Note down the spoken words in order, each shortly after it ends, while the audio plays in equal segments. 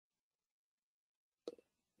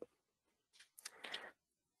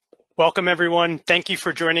Welcome, everyone. Thank you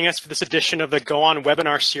for joining us for this edition of the GOA-ON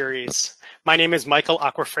webinar series. My name is Michael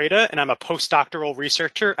Aquafreda, and I'm a postdoctoral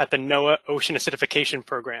researcher at the NOAA Ocean Acidification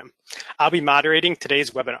Program. I'll be moderating today's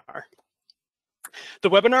webinar. The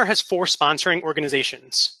webinar has 4 sponsoring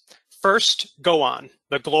organizations. First, GOA-ON,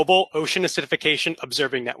 the Global Ocean Acidification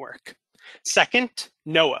Observing Network. Second,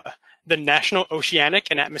 NOAA, the National Oceanic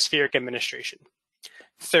and Atmospheric Administration.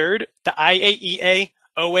 Third, the IAEA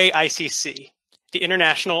OAICC, the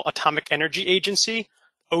International Atomic Energy Agency,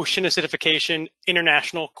 Ocean Acidification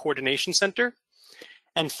International Coordination Center.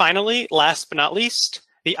 And finally, last but not least,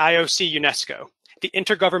 the IOC UNESCO, the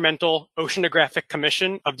Intergovernmental Oceanographic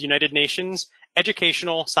Commission of the United Nations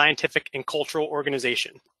Educational, Scientific, and Cultural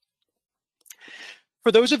Organization.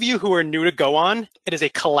 For those of you who are new to GOA-ON, it is a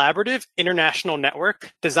collaborative international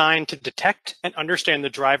network designed to detect and understand the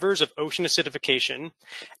drivers of ocean acidification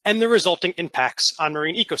and the resulting impacts on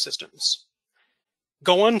marine ecosystems.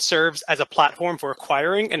 GOA-ON serves as a platform for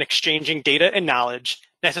acquiring and exchanging data and knowledge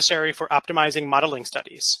necessary for optimizing modeling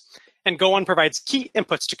studies. And GOA-ON provides key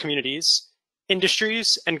inputs to communities,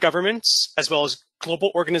 industries, and governments, as well as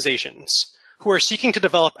global organizations who are seeking to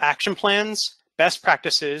develop action plans, best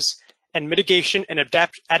practices, and mitigation and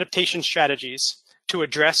adaptation strategies to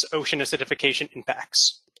address ocean acidification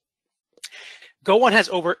impacts. GOA-ON has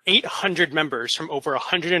over 800 members from over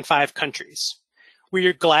 105 countries. We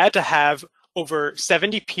are glad to have over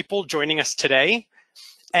 70 people joining us today.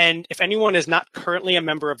 And if anyone is not currently a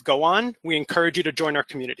member of GOA-ON, we encourage you to join our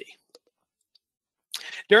community.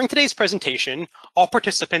 During today's presentation, all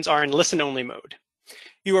participants are in listen-only mode.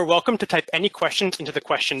 You are welcome to type any questions into the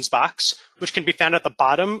questions box, which can be found at the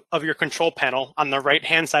bottom of your control panel on the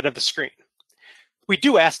right-hand side of the screen. We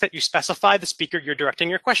do ask that you specify the speaker you're directing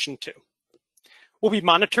your question to. We'll be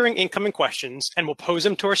monitoring incoming questions and will pose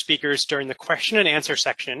them to our speakers during the question and answer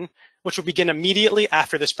section, which will begin immediately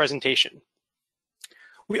after this presentation.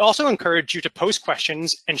 We also encourage you to post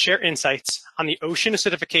questions and share insights on the Ocean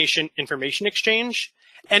Acidification Information Exchange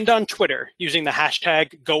and on Twitter using the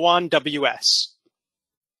hashtag GOAONWS.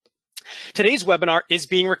 Today's webinar is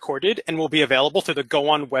being recorded and will be available through the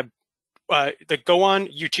GOA-ON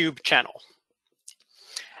YouTube channel.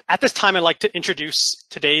 At this time, I'd like to introduce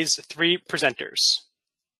today's 3 presenters.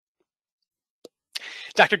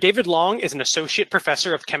 Dr. David Long is an associate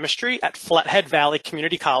professor of chemistry at Flathead Valley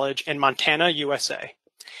Community College in Montana, USA.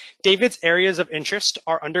 David's areas of interest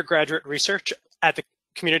are undergraduate research at the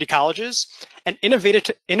community colleges and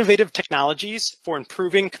innovative technologies for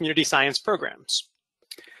improving community science programs.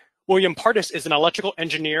 William Pardis is an electrical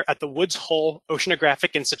engineer at the Woods Hole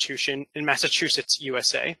Oceanographic Institution in Massachusetts,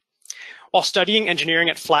 USA. While studying engineering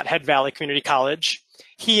at Flathead Valley Community College,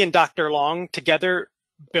 he and Dr. Long together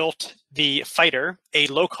built the pHyter, a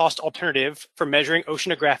low-cost alternative for measuring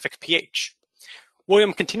oceanographic pH.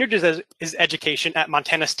 William continued his education at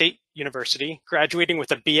Montana State University, graduating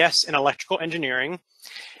with a BS in electrical engineering,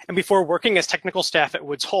 and before working as technical staff at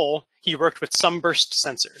Woods Hole, he worked with sunburst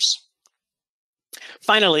sensors.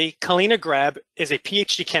 Finally, Kalina Grabb is a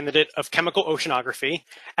PhD candidate of chemical oceanography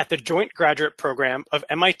at the Joint Graduate Program of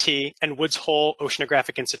MIT and Woods Hole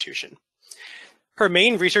Oceanographic Institution. Her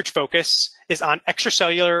main research focus is on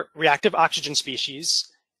extracellular reactive oxygen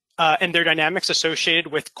species and their dynamics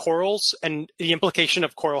associated with corals and the implication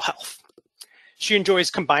of coral health. She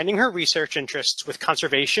enjoys combining her research interests with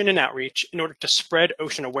conservation and outreach in order to spread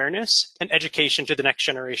ocean awareness and education to the next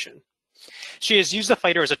generation. She has used the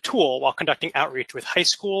pHyter as a tool while conducting outreach with high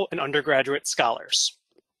school and undergraduate scholars.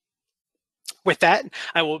 With that,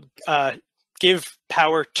 I will give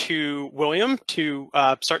power to William to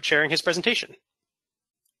start sharing his presentation.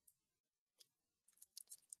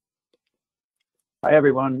 Hi,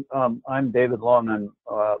 everyone. I'm David Long. I'm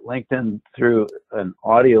linked in through an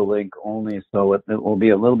audio link only, so it will be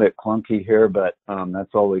a little bit clunky here, but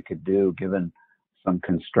that's all we could do given some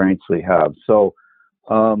constraints we have. So,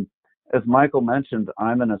 as Michael mentioned,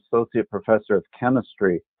 I'm an associate professor of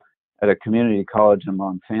chemistry at a community college in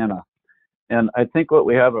Montana. And I think what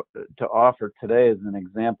we have to offer today is an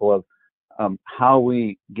example of how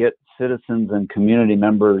we get citizens and community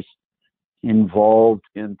members involved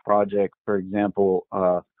in projects, for example,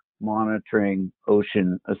 monitoring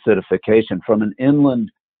ocean acidification from an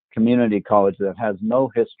inland community college that has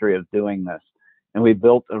no history of doing this. And we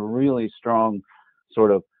built a really strong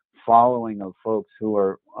sort of following of folks who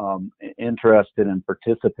are interested in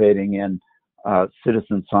participating in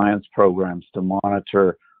citizen science programs to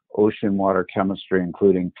monitor ocean water chemistry,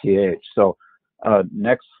 including pH. So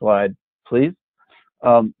next slide, please.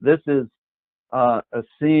 This is a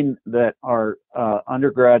scene that our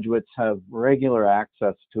undergraduates have regular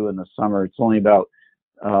access to in the summer. It's only about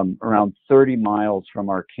around 30 miles from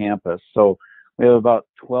our campus. So we have about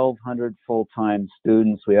 1,200 full-time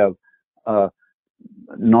students. We have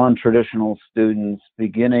non-traditional students,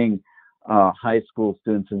 beginning high school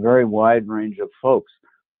students, a very wide range of folks.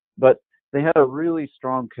 But they had a really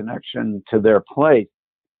strong connection to their place.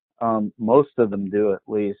 Most of them do, at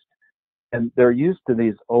least. And they're used to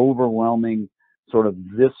these overwhelming sort of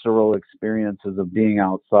visceral experiences of being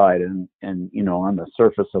outside and on the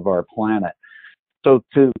surface of our planet. So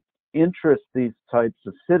to interest these types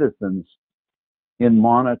of citizens in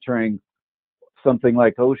monitoring something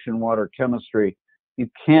like ocean water chemistry, you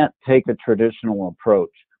can't take a traditional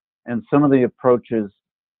approach. And some of the approaches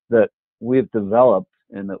that we've developed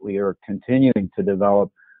and that we are continuing to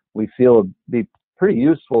develop, we feel would be pretty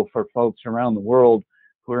useful for folks around the world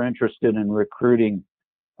who are interested in recruiting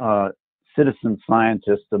citizen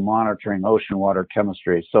scientists to monitoring ocean water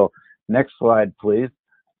chemistry. So next slide, please.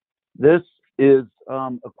 This is,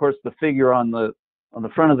 of course, the figure on the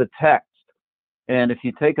front of the text. And if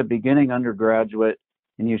you take a beginning undergraduate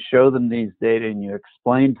and you show them these data and you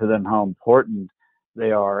explain to them how important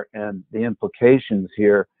they are and the implications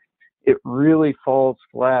here, it really falls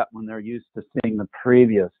flat when they're used to seeing the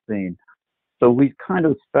previous scene. So we kind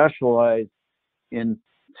of specialize in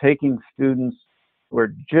taking students who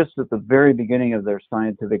are just at the very beginning of their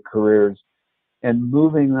scientific careers and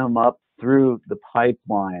moving them up through the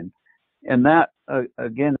pipeline. And that,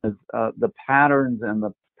 again, is the patterns and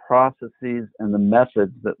the processes and the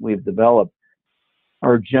methods that we've developed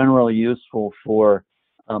are generally useful for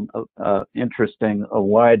interesting a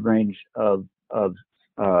wide range of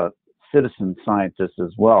citizen scientists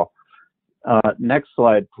as well. Next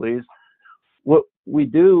slide, please. What we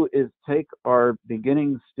do is take our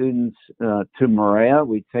beginning students to Moorea.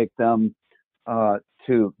 We take them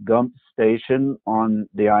to Gump Station on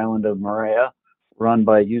the island of Moorea, run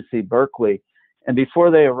by UC Berkeley. And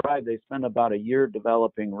before they arrive, they spend about a year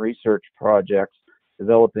developing research projects,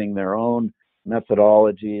 developing their own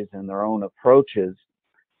methodologies and their own approaches.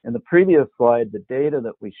 In the previous slide, the data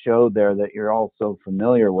that we showed there that you're all so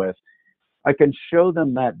familiar with, I can show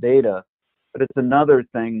them that data, but it's another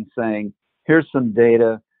thing saying, here's some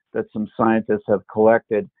data that some scientists have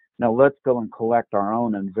collected. Now let's go and collect our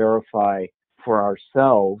own and verify for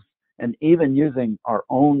ourselves, and even using our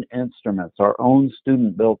own instruments, our own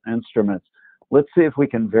student-built instruments. Let's see if we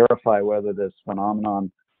can verify whether this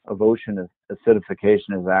phenomenon of ocean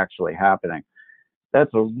acidification is actually happening.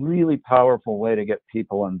 That's a really powerful way to get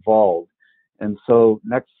people involved. And so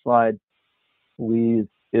next slide, please,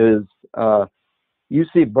 is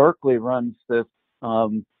UC Berkeley runs this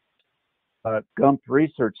Gump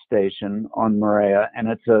Research Station on Moorea, and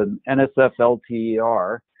it's an NSF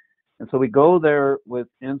LTER. And so we go there with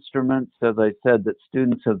instruments, as I said, that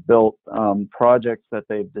students have built, projects that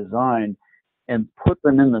they've designed, and put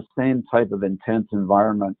them in the same type of intense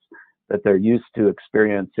environments that they're used to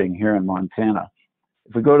experiencing here in Montana.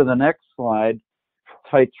 If we go to the next slide,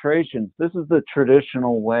 titrations. This is the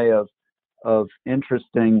traditional way of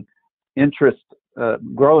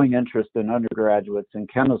growing interest in undergraduates in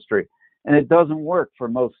chemistry. And it doesn't work for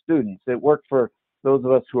most students. It worked for those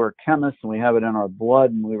of us who are chemists, and we have it in our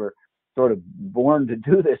blood, and we were sort of born to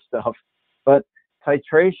do this stuff. But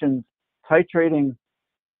titrating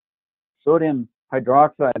sodium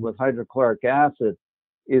hydroxide with hydrochloric acid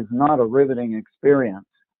is not a riveting experience.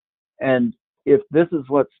 And if this is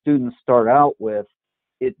what students start out with,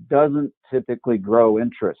 it doesn't typically grow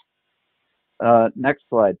interest. Next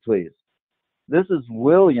slide, please. This is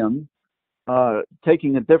William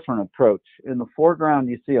taking a different approach. In the foreground,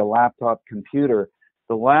 you see a laptop computer.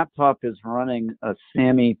 The laptop is running a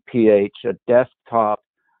SAMI pH, a desktop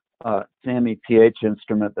SAMI pH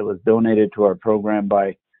instrument that was donated to our program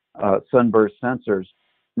by Sunburst Sensors.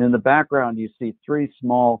 And in the background, you see 3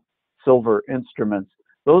 small silver instruments.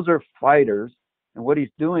 Those are pHyters. And what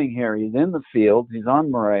he's doing here, he's in the field, he's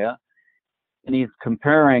on Moorea, and he's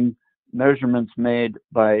comparing measurements made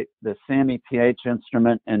by the SAMI pH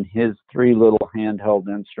instrument and his 3 little handheld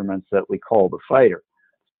instruments that we call the pHyter.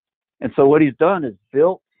 And so what he's done is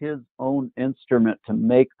built his own instrument to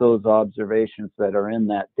make those observations that are in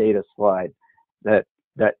that data slide that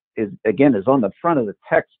is, again, is on the front of the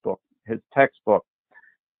textbook, his textbook.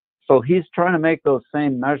 So he's trying to make those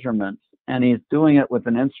same measurements, and he's doing it with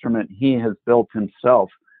an instrument he has built himself.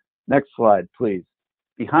 Next slide, please.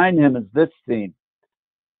 Behind him is this scene.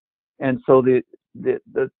 And so the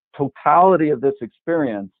totality of this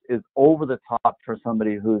experience is over the top for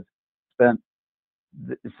somebody who's spent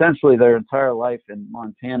essentially their entire life in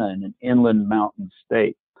Montana, in an inland mountain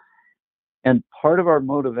state. And part of our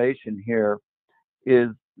motivation here is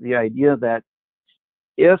the idea that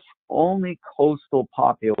if only coastal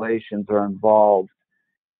populations are involved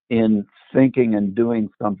in thinking and doing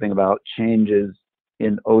something about changes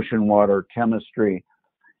in ocean water chemistry,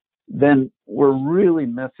 then we're really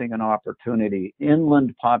missing an opportunity.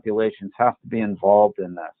 Inland populations have to be involved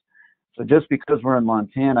in this. So just because we're in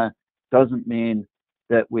Montana doesn't mean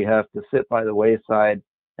that we have to sit by the wayside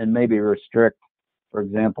and maybe restrict, for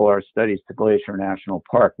example, our studies to Glacier National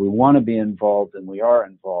Park. We want to be involved, and we are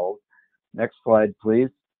involved. Next slide, please.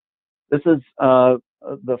 This is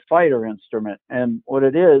the pHyter instrument, and what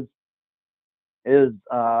it is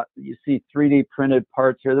you see 3D printed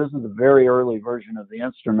parts here. This is a very early version of the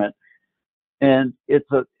instrument, and it's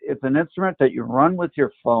an instrument that you run with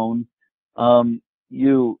your phone.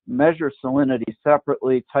 You measure salinity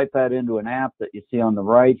separately, type that into an app that you see on the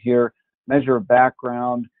right here, measure a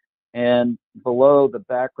background, and below the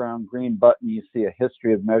background green button, you see a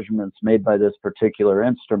history of measurements made by this particular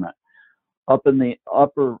instrument. Up in the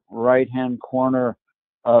upper right-hand corner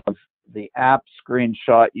of the app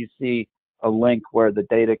screenshot, you see a link where the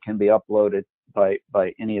data can be uploaded by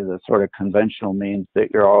any of the sort of conventional means that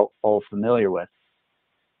you're all familiar with.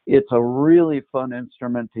 It's a really fun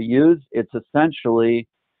instrument to use. It's essentially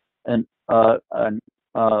a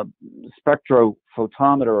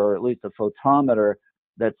spectrophotometer, or at least a photometer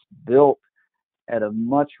that's built at a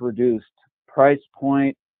much reduced price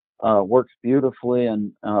point, works beautifully,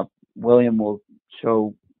 and William will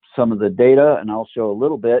show some of the data, and I'll show a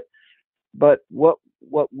little bit. But what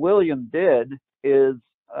William did is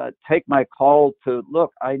take my call to,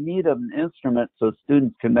 look, I need an instrument so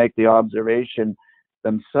students can make the observation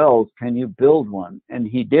themselves. Can you build one? And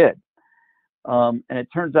he did. And it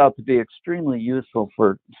turns out to be extremely useful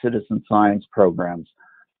for citizen science programs.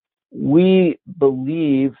 We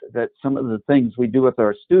believe that some of the things we do with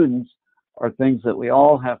our students are things that we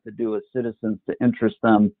all have to do as citizens to interest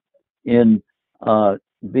them in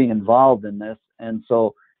being involved in this. And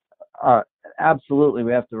so absolutely,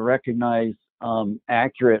 we have to recognize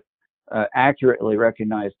accurately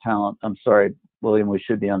recognize talent. I'm sorry, William, we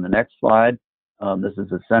should be on the next slide. This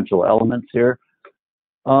is essential elements here.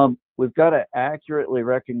 We've got to accurately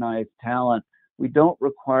recognize talent. We don't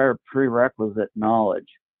require prerequisite knowledge.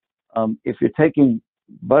 If you're taking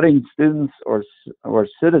budding students or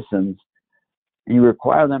citizens, and you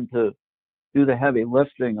require them to do the heavy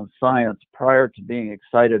lifting of science prior to being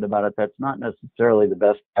excited about it, that's not necessarily the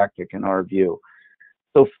best tactic in our view.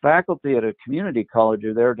 So faculty at a community college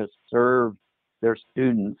are there to serve their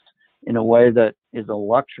students in a way that is a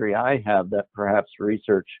luxury I have that perhaps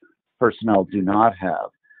research personnel do not have.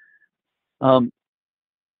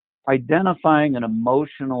 Identifying an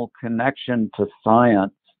emotional connection to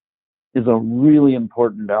science is a really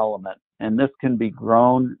important element, and this can be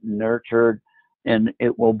grown, nurtured, and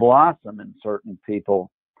it will blossom in certain people.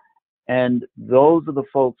 And those are the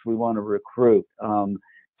folks we want to recruit.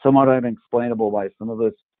 Somewhat unexplainable why some of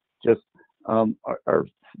us just are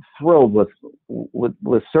thrilled with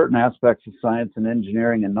certain aspects of science and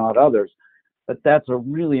engineering and not others, but that's a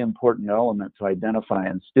really important element to identify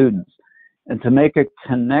in students. And to make a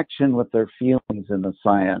connection with their feelings in the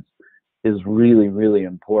science is really, really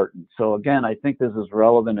important. So again, I think this is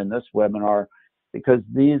relevant in this webinar because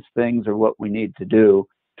these things are what we need to do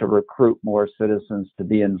to recruit more citizens to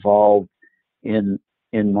be involved in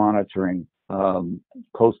monitoring,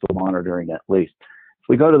 coastal monitoring at least. If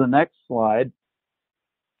we go to the next slide,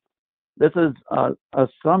 this is a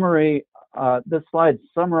summary. This slide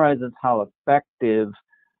summarizes how effective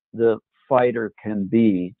the pHyter can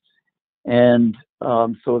be. And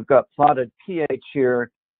so we've got plotted pH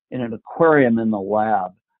here in an aquarium in the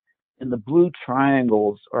lab. And the blue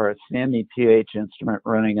triangles are a SAMI pH instrument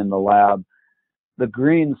running in the lab. The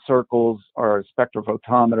green circles are a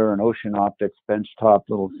spectrophotometer, an Oceanoptics benchtop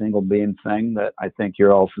little single beam thing that I think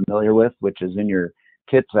you're all familiar with, which is in your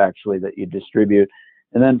kits actually that you distribute.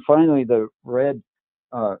 And then finally, the red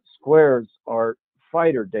squares are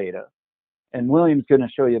pHyter data. And William's going to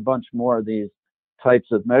show you a bunch more of these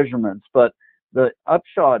types of measurements. But the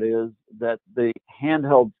upshot is that the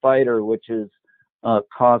handheld pHyter, which is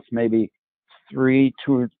costs maybe $200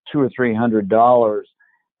 or $300,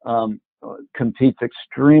 competes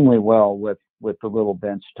extremely well with the little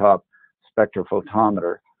benchtop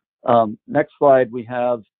spectrophotometer. Next slide, we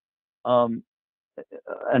have an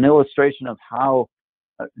illustration of how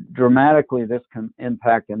dramatically this can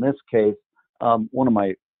impact, in this case, one of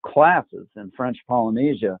my classes in French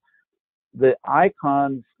Polynesia. The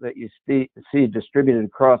icons that you see distributed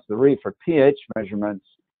across the reef are pH measurements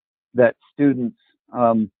that students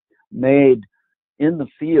made in the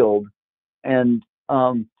field. And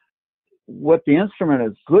what the instrument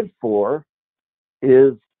is good for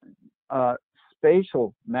is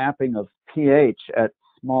spatial mapping of pH at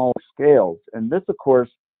small scales. And this, of course,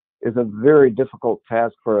 is a very difficult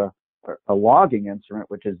task for a logging instrument,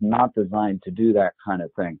 which is not designed to do that kind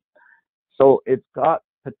of thing. So it's got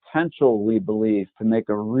potential, we believe, to make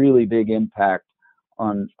a really big impact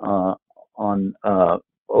on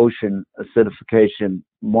ocean acidification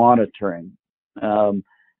monitoring,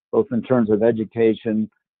 both in terms of education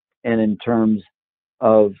and in terms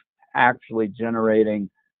of actually generating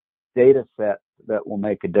data sets that will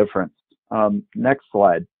make a difference. Next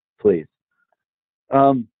slide, please.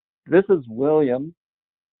 This is William.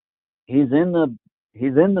 He's in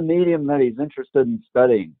the medium that he's interested in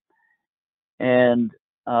studying. And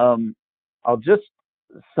I'll just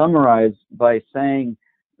summarize by saying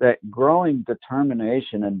that growing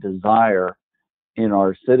determination and desire in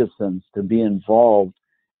our citizens to be involved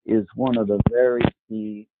is one of the very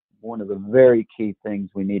key things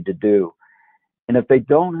we need to do. And if they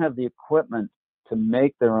don't have the equipment to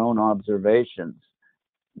make their own observations,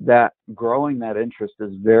 that growing that interest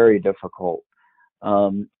is very difficult.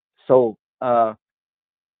 So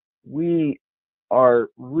we are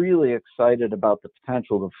really excited about the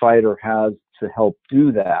potential the pHyter has to help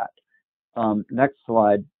do that. Next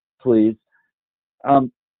slide, please.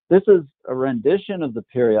 This is a rendition of the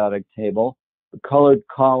periodic table. The colored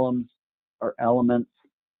columns are elements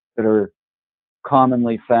that are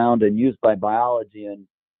commonly found and used by biology in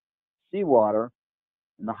seawater,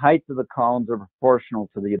 and the heights of the columns are proportional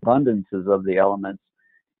to the abundances of the elements.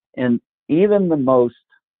 And even the most,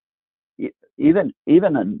 even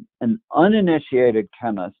an uninitiated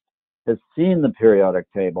chemist has seen the periodic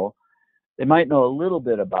table. They might know a little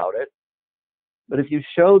bit about it, but if you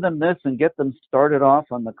show them this and get them started off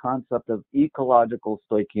on the concept of ecological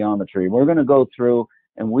stoichiometry, we're going to go through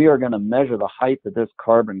and we are going to measure the height of this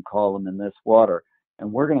carbon column in this water,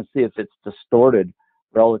 and we're going to see if it's distorted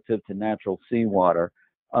relative to natural seawater.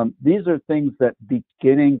 These are things that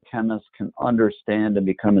beginning chemists can understand and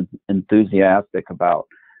become enthusiastic about.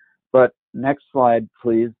 But next slide,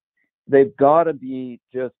 please. They've got to be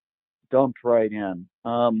just dumped right in,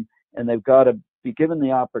 and they've got to be given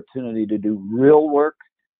the opportunity to do real work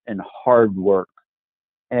and hard work.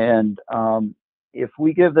 And if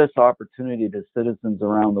we give this opportunity to citizens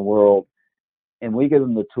around the world and we give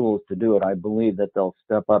them the tools to do it, I believe that they'll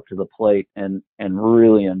step up to the plate and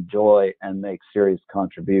really enjoy and make serious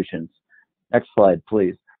contributions. Next slide,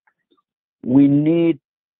 please. We need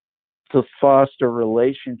to foster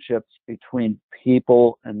relationships between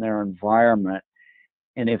people and their environment.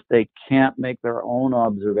 And if they can't make their own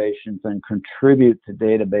observations and contribute to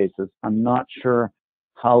databases, I'm not sure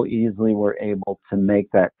how easily we're able to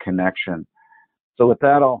make that connection. So with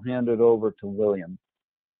that, I'll hand it over to William.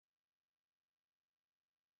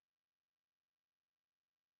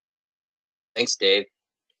 Thanks, Dave.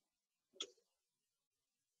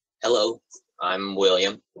 Hello, I'm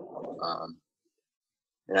William.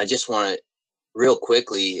 And I just want to, real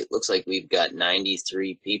quickly, it looks like we've got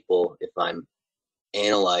 93 people, if I'm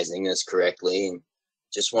analyzing this correctly. And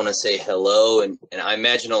just want to say hello. And I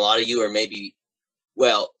imagine a lot of you are maybe,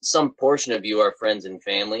 well, some portion of you are friends and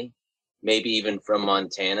family, maybe even from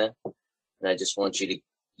Montana. And I just want you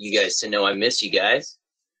guys to know I miss you guys.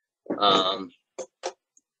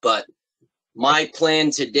 But my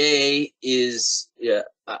plan today is,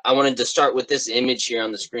 I wanted to start with this image here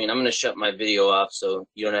on the screen. I'm going to shut my video off so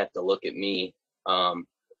you don't have to look at me. I'm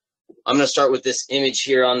going to start with this image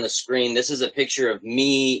here on the screen. This is a picture of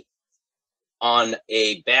me on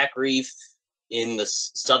a back reef in the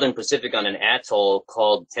Southern Pacific on an atoll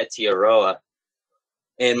called Tetiaroa.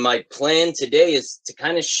 And my plan today is to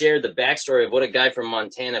kind of share the backstory of what a guy from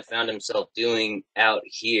Montana found himself doing out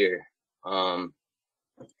here.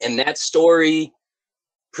 And that story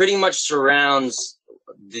pretty much surrounds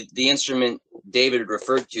the instrument David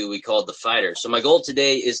referred to, we called the pHyter. So my goal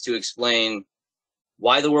today is to explain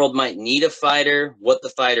why the world might need a pHyter, what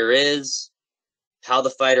the pHyter is, how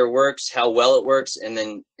the pHyter works, how well it works, and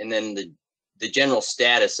then the general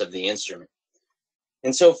status of the instrument.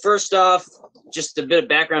 And so first off, just a bit of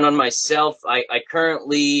background on myself. I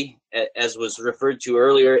currently, as was referred to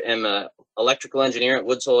earlier, am an electrical engineer at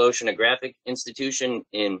Woods Hole Oceanographic Institution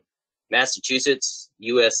in Massachusetts,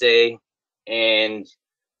 USA. And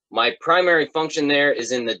my primary function there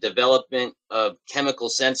is in the development of chemical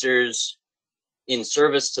sensors in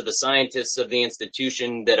service to the scientists of the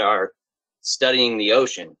institution that are studying the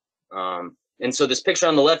ocean. And so this picture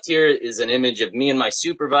on the left here is an image of me and my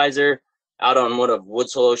supervisor out on one of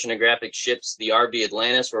Woods Hole Oceanographic ships, the RV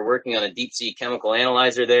Atlantis. We're working on a deep sea chemical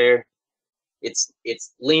analyzer there. It's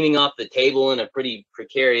leaning off the table in a pretty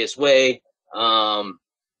precarious way. And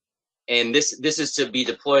And this is to be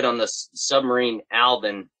deployed on the submarine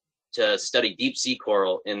Alvin to study deep sea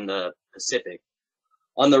coral in the Pacific.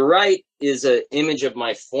 On the right is an image of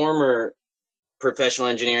my former professional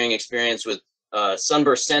engineering experience with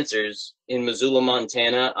sunburst sensors in Missoula,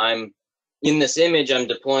 Montana. In this image, I'm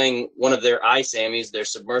deploying one of their ISAMIs, their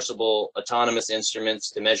submersible autonomous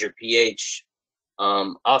instruments to measure pH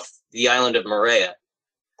off the island of Moorea.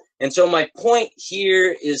 And so my point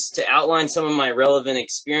here is to outline some of my relevant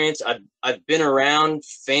experience. I've been around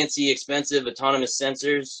fancy, expensive autonomous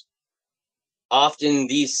sensors. Often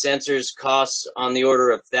these sensors cost on the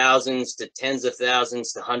order of thousands to tens of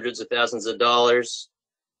thousands to hundreds of thousands of dollars.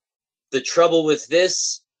 The trouble with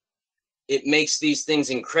this, it makes these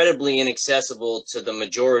things incredibly inaccessible to the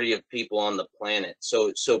majority of people on the planet.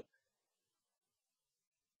 So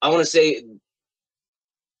I want to say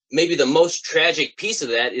maybe the most tragic piece of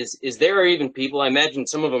that is there are even people, I imagine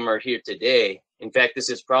some of them are here today. In fact, this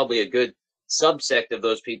is probably a good subsect of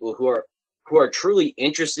those people who are truly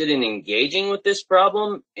interested in engaging with this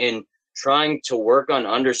problem and trying to work on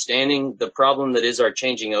understanding the problem that is our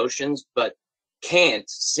changing oceans, but can't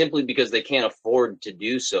simply because they can't afford to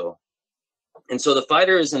do so. And so the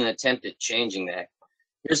pHyter is an attempt at changing that.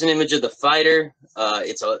 Here's an image of the pHyter.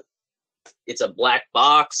 It's a black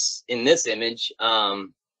box in this image.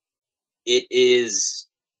 It is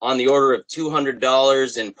on the order of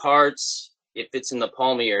 $200 in parts. It fits in the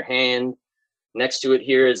palm of your hand. Next to it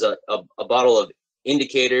here is a bottle of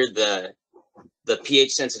indicator, the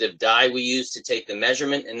pH sensitive dye we use to take the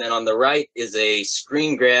measurement. And then on the right is a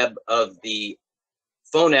screen grab of the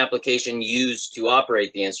phone application used to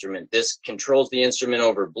operate the instrument. This controls the instrument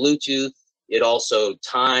over Bluetooth. It also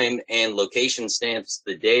time and location stamps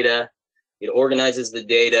the data. It organizes the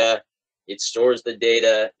data. It stores the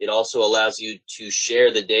data. It also allows you to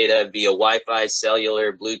share the data via Wi-Fi,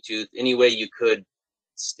 cellular, Bluetooth, any way you could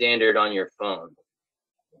standard on your phone.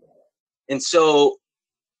 And so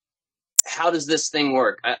how does this thing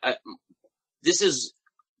work? This is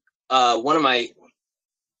one of my,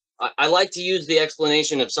 I like to use the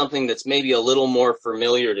explanation of something that's maybe a little more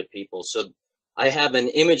familiar to people. So I have an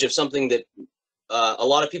image of something that a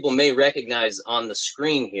lot of people may recognize on the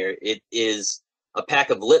screen here. It is a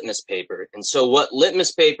pack of litmus paper. And so what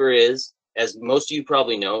litmus paper is, as most of you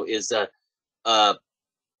probably know, is a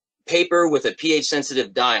paper with a pH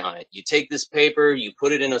sensitive dye on it. You take this paper, you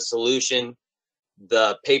put it in a solution,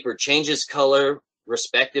 the paper changes color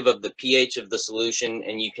respective of the pH of the solution,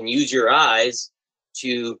 and you can use your eyes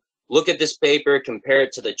to look at this paper, compare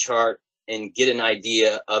it to the chart, and get an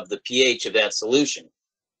idea of the pH of that solution.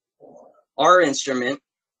 Our instrument,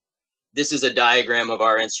 this is a diagram of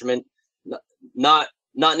our instrument, not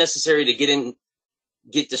necessary to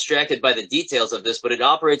get distracted by the details of this, but it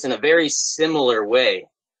operates in a very similar way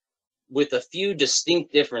with a few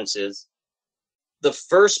distinct differences. The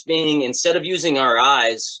first being, instead of using our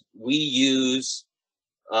eyes, we use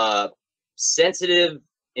sensitive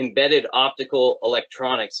embedded optical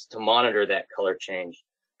electronics to monitor that color change.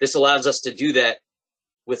 This allows us to do that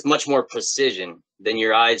with much more precision than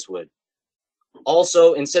your eyes would.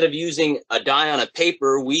 Also, instead of using a dye on a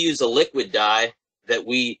paper, we use a liquid dye that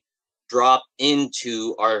we drop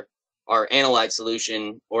into our analyte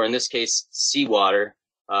solution, or in this case, seawater,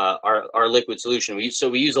 our liquid solution. So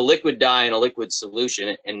we use a liquid dye in a liquid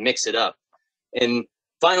solution and mix it up. And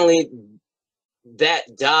finally,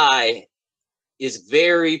 that dye is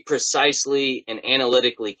very precisely and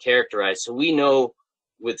analytically characterized. So we know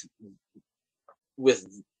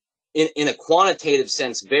in a quantitative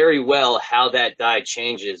sense very well how that dye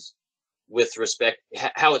changes with respect,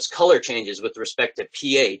 how its color changes with respect to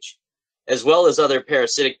pH, as well as other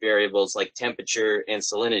parasitic variables like temperature and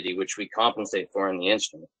salinity, which we compensate for in the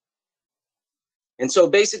instrument. And so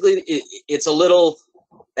basically it's a little,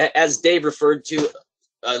 as Dave referred to,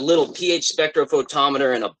 a little pH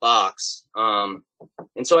spectrophotometer in a box. And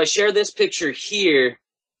so I share this picture here.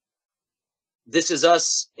 This is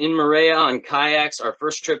us in Moorea on kayaks, our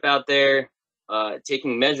first trip out there,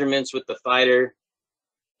 taking measurements with the pHyter.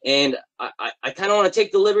 And I kind of want to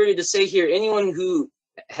take the liberty to say here, anyone who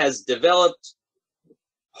has developed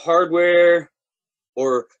hardware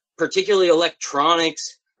or particularly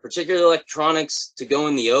electronics to go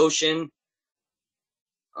in the ocean,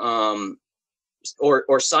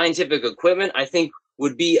 or scientific equipment, I think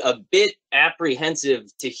would be a bit apprehensive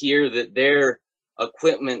to hear that their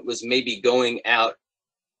equipment was maybe going out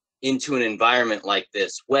into an environment like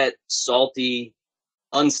this, wet, salty,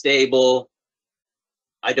 unstable.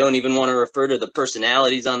 I don't even want to refer to the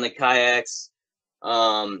personalities on the kayaks.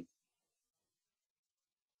 But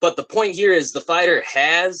the point here is the pHyter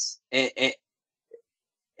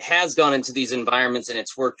has gone into these environments and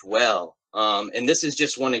it's worked well. And this is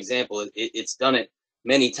just one example. It's done it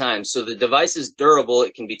many times. So the device is durable.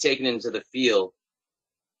 It can be taken into the field.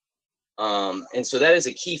 And so that is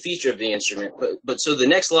a key feature of the instrument. But so the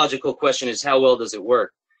next logical question is, how well does it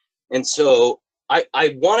work? And so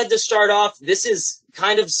I wanted to start off, this is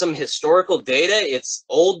kind of some historical data. It's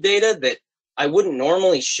old data that I wouldn't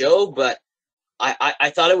normally show, but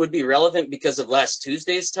I thought it would be relevant because of last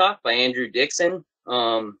Tuesday's talk by Andrew Dixon.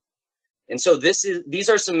 And so these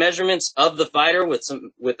are some measurements of the pHyter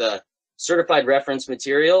with a certified reference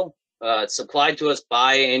material supplied to us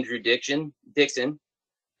by Andrew Dixon.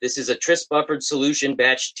 This is a tris buffered solution,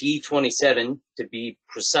 batch T27 to be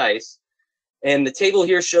precise. And the table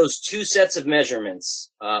here shows two sets of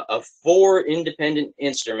measurements of 4 independent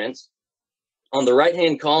instruments. On the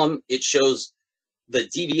right-hand column, it shows the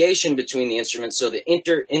deviation between the instruments, so the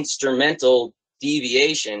inter-instrumental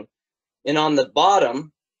deviation. And on the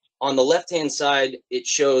bottom, on the left-hand side, it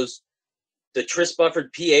shows the tris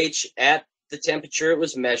buffered pH at the temperature it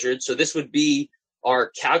was measured. So this would be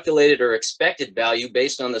our calculated or expected value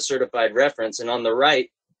based on the certified reference. And on the right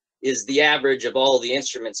is the average of all the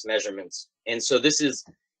instruments measurements. And so this is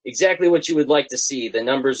exactly what you would like to see. The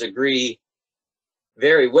numbers agree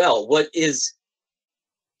very well. What is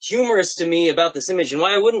humorous to me about this image, and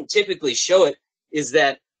why I wouldn't typically show it, is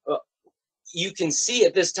that you can see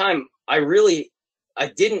at this time, I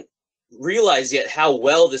didn't realize yet how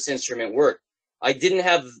well this instrument worked. I didn't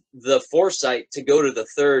have the foresight to go to the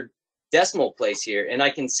 3rd decimal place here. And I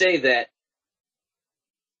can say that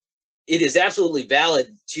it is absolutely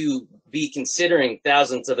valid to be considering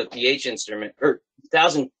thousandths of a pH instrument, or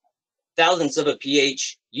thousandths of a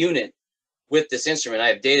pH unit with this instrument. I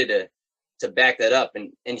have data to back that up.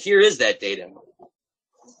 And here is that data.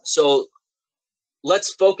 So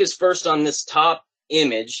let's focus first on this top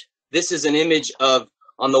image. This is an image of,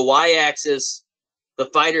 on the y-axis, the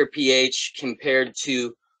pHyter pH compared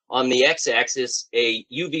to, on the x-axis, a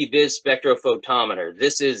UV vis spectrophotometer.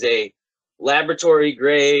 This is a laboratory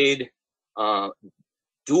grade,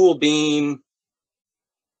 dual beam,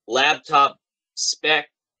 laptop spec,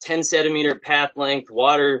 10 centimeter path length,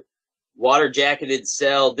 water jacketed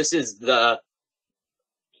cell. This is the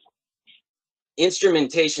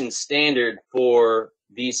instrumentation standard for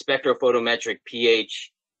these spectrophotometric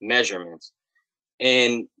pH measurements.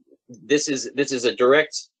 And this is a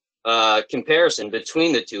direct comparison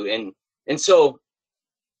between the two. And so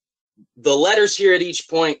the letters here at each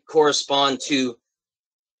point correspond to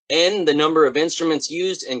N, the number of instruments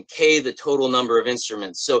used, and K, the total number of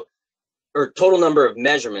instruments. So, or total number of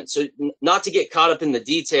measurements. So not to get caught up in the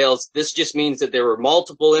details, this just means that there were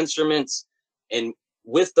multiple instruments, and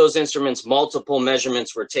with those instruments, multiple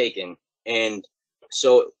measurements were taken. And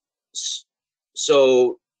so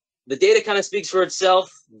the data kind of speaks for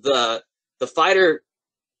itself. The pHyter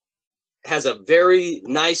has a very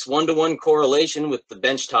nice one-to-one correlation with the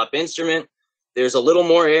benchtop instrument. There's a little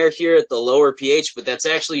more air here at the lower pH, but that's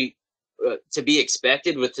actually to be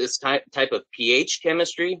expected with this type of pH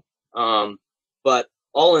chemistry. But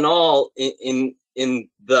all in all, in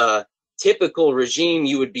the typical regime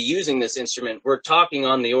you would be using this instrument, we're talking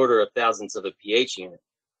on the order of thousandths of a pH unit.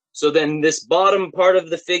 So then this bottom part of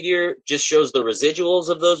the figure just shows the residuals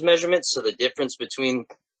of those measurements, so the difference between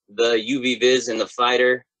the UV vis and the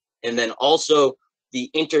pHyter, and then also the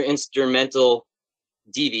inter-instrumental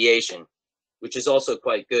deviation, which is also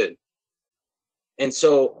quite good. And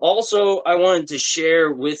so also I wanted to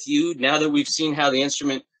share with you, now that we've seen how the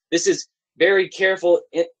instrument, this is very careful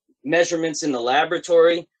measurements in the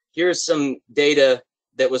laboratory. Here's some data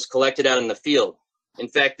that was collected out in the field. In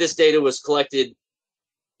fact, this data was collected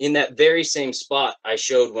in that very same spot I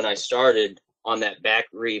showed when I started on that back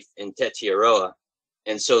reef in Tetiaroa.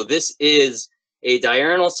 And so this is a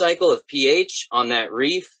diurnal cycle of pH on that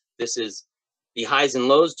reef. This is the highs and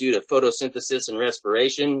lows due to photosynthesis and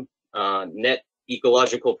respiration, net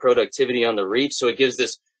ecological productivity on the reef. So it gives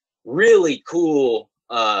this really cool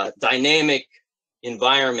dynamic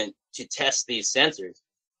environment to test these sensors.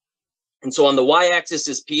 And so on the y-axis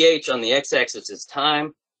is pH, on the x-axis is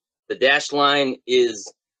time. The dashed line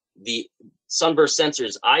is the sunburst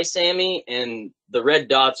sensor's ISAMI, and the red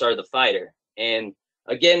dots are the pHyter. And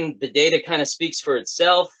again, the data kind of speaks for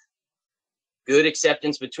itself. Good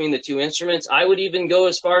acceptance between the two instruments. I would even go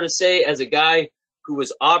as far to say, as a guy who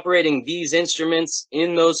was operating these instruments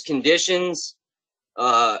in those conditions,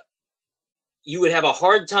 you would have a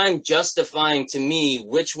hard time justifying to me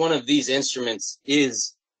which one of these instruments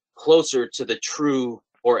is closer to the true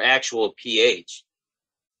or actual pH.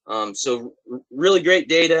 So really great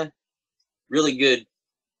data, really good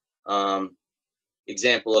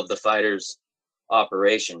example of the pHyter's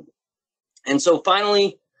operation. And so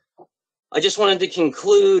finally, I just wanted to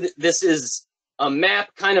conclude, this is a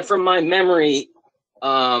map kind of from my memory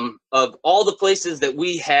of all the places that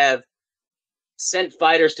we have sent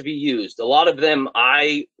pHyters to be used. A lot of them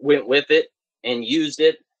I went with it and used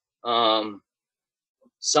it.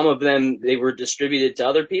 Some of them, they were distributed to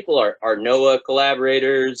other people, our NOAA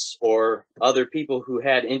collaborators or other people who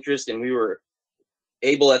had interest, and we were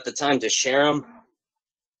able at the time to share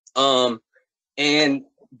them. And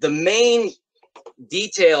the main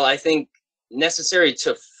detail, I think, necessary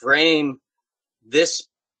to frame this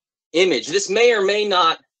image, this may or may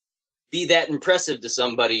not be that impressive to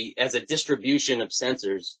somebody as a distribution of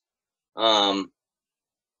sensors.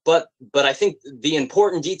 But I think the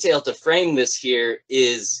important detail to frame this here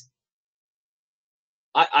is,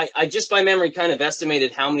 I just by memory kind of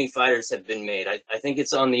estimated how many pHyters have been made. I think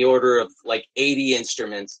it's on the order of like 80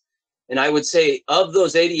 instruments. And I would say of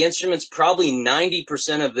those 80 instruments, probably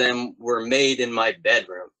 90% of them were made in my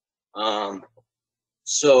bedroom.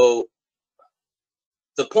 So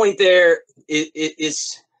the point there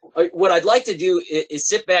is what I'd like to do is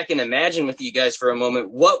sit back and imagine with you guys for a moment,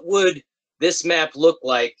 what would this map look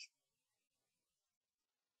like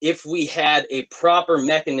if we had a proper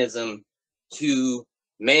mechanism to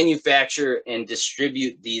manufacture and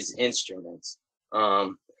distribute these instruments.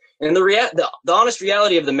 And the honest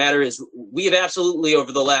reality of the matter is we have absolutely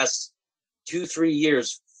over the last 2-3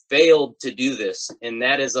 years failed to do this. And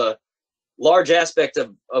that is a large aspect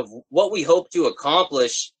of what we hope to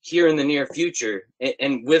accomplish here in the near future.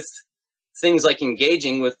 And with things like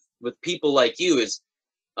engaging with people like you is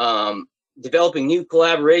developing new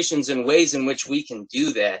collaborations and ways in which we can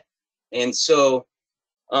do that. And so,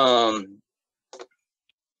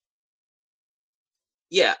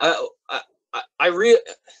 yeah,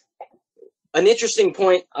 an interesting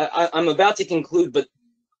point, I'm about to conclude, but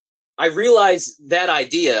I realize that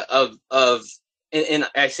idea and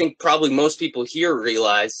I think probably most people here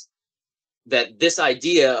realize that this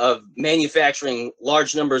idea of manufacturing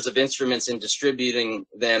large numbers of instruments and distributing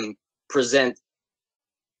them present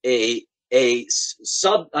a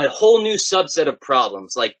whole new subset of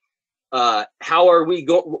problems. Like, how are we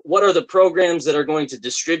what are the programs that are going to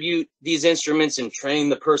distribute these instruments and train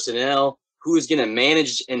the personnel? Who is going to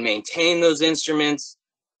manage and maintain those instruments?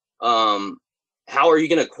 How are you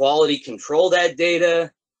going to quality control that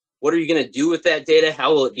data? What are you going to do with that data?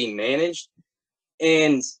 How will it be managed?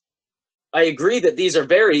 And I agree that these are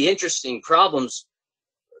very interesting problems.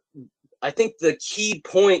 I think the key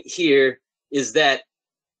point here is that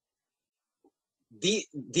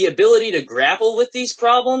the ability to grapple with these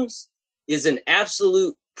problems is an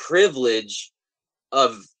absolute privilege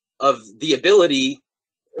of the ability,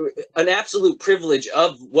 an absolute privilege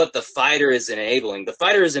of what the pHyter is enabling. The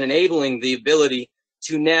pHyter is enabling the ability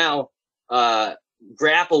to now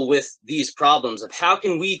grapple with these problems of how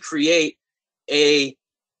can we create a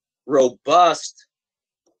robust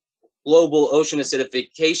global ocean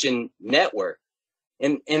acidification network.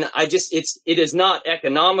 And it is not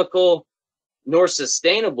economical nor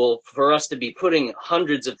sustainable for us to be putting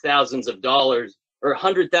hundreds of thousands of dollars or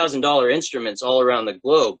 $100,000 instruments all around the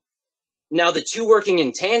globe. Now, the two working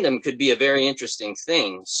in tandem could be a very interesting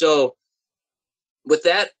thing. So with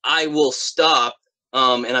that, I will stop,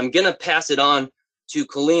 and I'm going to pass it on to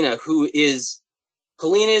Kalina,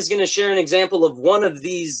 Kalina is going to share an example of one of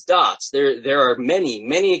these dots. There are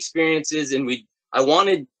many experiences, and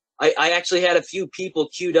I actually had a few people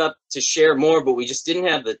queued up to share more, but we just didn't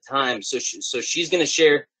have the time. So she's going to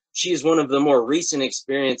share. She is one of the more recent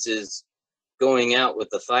experiences going out with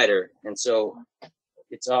the pHyter, and so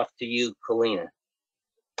it's off to you, Kalina.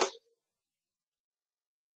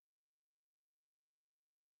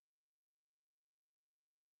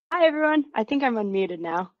 Hi, everyone. I think I'm unmuted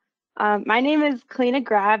now. My name is Kalina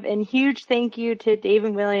Grabb, and huge thank you to Dave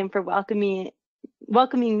and William for welcoming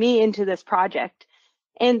me into this project.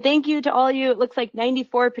 And thank you to all of you. It looks like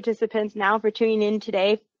 94 participants now for tuning in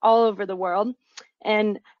today all over the world.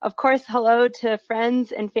 And of course, hello to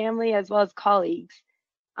friends and family as well as colleagues.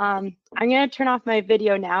 I'm going to turn off my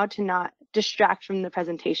video now to not distract from the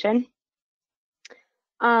presentation.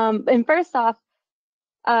 And first off,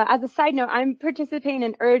 as a side note, I'm participating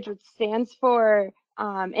in URGE, which stands for,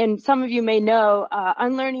 and some of you may know,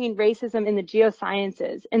 Unlearning Racism in the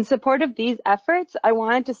Geosciences. In support of these efforts, I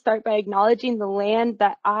wanted to start by acknowledging the land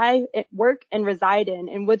that I work and reside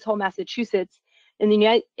in Woods Hole, Massachusetts, in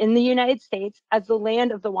the United States, as the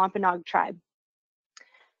land of the Wampanoag tribe.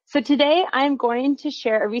 So today, I'm going to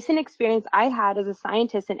share a recent experience I had as a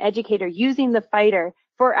scientist and educator using the pHyter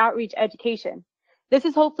for outreach education. This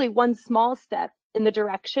is hopefully one small step in the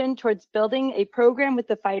direction towards building a program with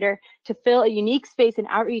the pHyter to fill a unique space in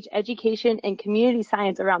outreach, education, and community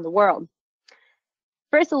science around the world.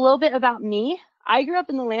 First, a little bit about me. I grew up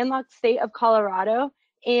in the landlocked state of Colorado,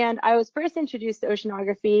 and I was first introduced to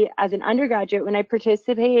oceanography as an undergraduate when I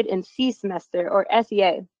participated in C semester, or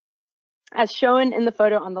SEA, as shown in the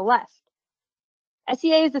photo on the left.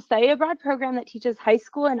 SEA is a study abroad program that teaches high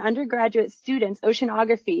school and undergraduate students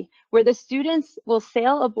oceanography, where the students will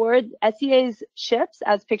sail aboard SEA's ships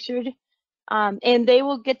as pictured, and they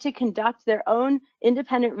will get to conduct their own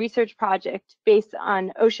independent research project based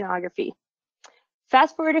on oceanography.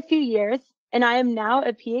 Fast forward a few years, and I am now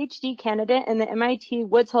a PhD candidate in the MIT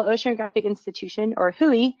Woods Hole Oceanographic Institution, or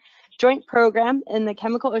WHOI, joint program in the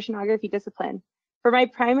chemical oceanography discipline. For my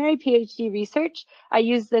primary PhD research, I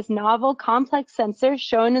use this novel complex sensor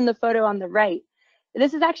shown in the photo on the right.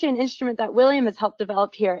 This is actually an instrument that William has helped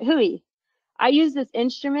develop here at WHOI. I use this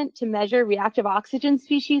instrument to measure reactive oxygen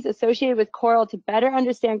species associated with coral to better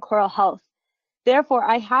understand coral health. Therefore,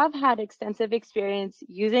 I have had extensive experience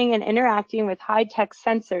using and interacting with high-tech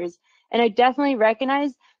sensors, and I definitely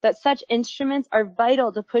recognize that such instruments are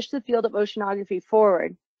vital to push the field of oceanography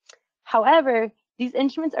forward. However, these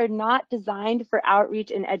instruments are not designed for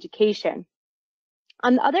outreach and education.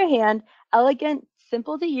 On the other hand, elegant,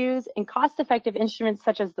 simple to use, and cost-effective instruments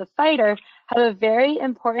such as the pHyter have a very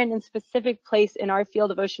important and specific place in our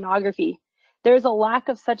field of oceanography. There is a lack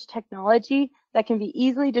of such technology that can be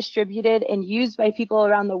easily distributed and used by people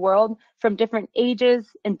around the world from different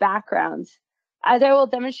ages and backgrounds. As I will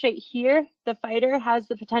demonstrate here, the pHyter has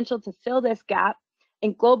the potential to fill this gap,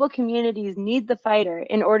 and global communities need the pHyter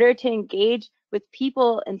in order to engage with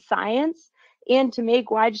people in science and to make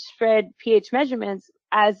widespread pH measurements,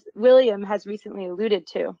 as William has recently alluded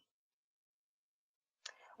to.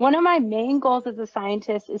 One of my main goals as a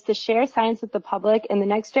scientist is to share science with the public and the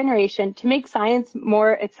next generation to make science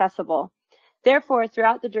more accessible. Therefore,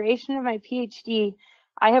 throughout the duration of my PhD,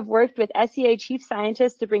 I have worked with SEA chief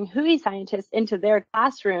scientists to bring WHOI scientists into their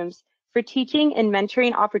classrooms for teaching and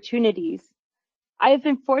mentoring opportunities. I have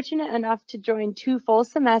been fortunate enough to join 2 full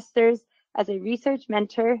semesters as a research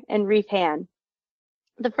mentor and reef hand.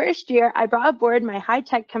 The first year, I brought aboard my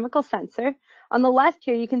high-tech chemical sensor. On the left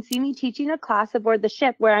here, you can see me teaching a class aboard the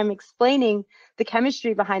ship where I'm explaining the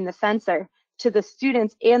chemistry behind the sensor to the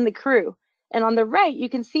students and the crew. And on the right, you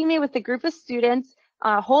can see me with a group of students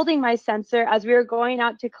holding my sensor as we were going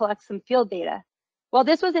out to collect some field data. While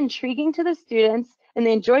this was intriguing to the students and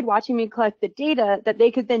they enjoyed watching me collect the data that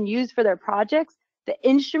they could then use for their projects, the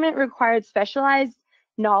instrument required specialized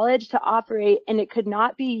knowledge to operate, and it could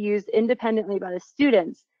not be used independently by the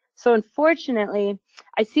students. So unfortunately,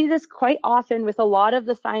 I see this quite often with a lot of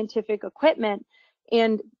the scientific equipment,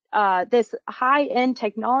 and this high-end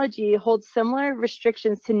technology holds similar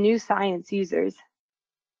restrictions to new science users.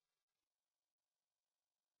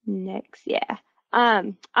 Next, yeah.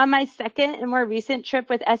 On my second and more recent trip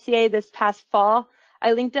with SEA this past fall,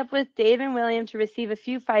 I linked up with Dave and William to receive a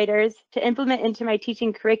few pHyters to implement into my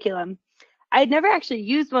teaching curriculum. I had never actually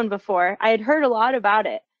used one before. I had heard a lot about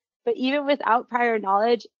it, but even without prior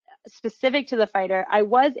knowledge specific to the pHyter, I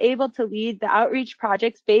was able to lead the outreach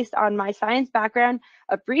projects based on my science background,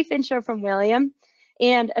 a brief intro from William,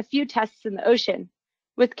 and a few tests in the ocean.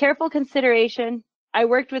 With careful consideration, I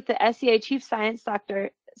worked with the SEA chief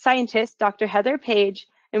scientist, Dr. Heather Page,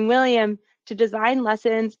 and William to design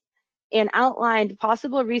lessons and outlined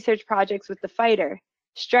possible research projects with the pHyter,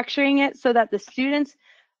 structuring it so that the students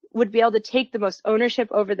would be able to take the most ownership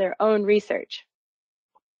over their own research.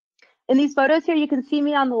 In these photos here, you can see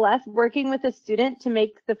me on the left working with a student to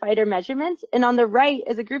make the pHyter measurements, and on the right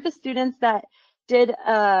is a group of students that did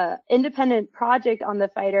an independent project on the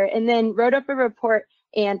pHyter and then wrote up a report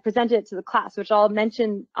and presented it to the class, which I'll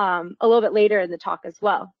mention a little bit later in the talk as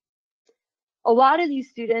well. A lot of these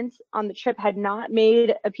students on the trip had not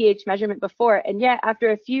made a pH measurement before, and yet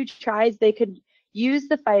after a few tries, they could use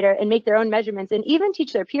the pHyter and make their own measurements and even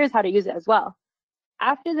teach their peers how to use it as well.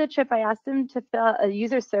 After the trip, I asked them to fill out a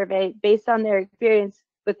user survey based on their experience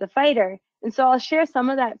with the pHyter, and so I'll share some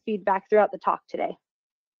of that feedback throughout the talk today.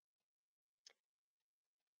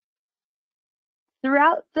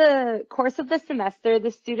 Throughout the course of the semester,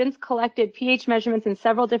 the students collected pH measurements in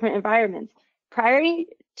several different environments. Prior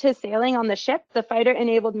to sailing on the ship, the pHyter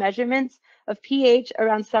enabled measurements of pH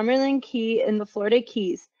around Summerlin Key in the Florida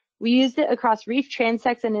Keys. We used it across reef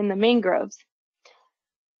transects and in the mangroves.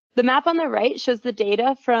 The map on the right shows the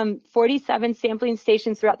data from 47 sampling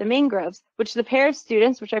stations throughout the mangroves, which the pair of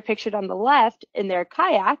students, which are pictured on the left in their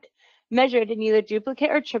kayak, measured in either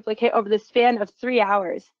duplicate or triplicate over the span of 3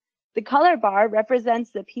 hours. The color bar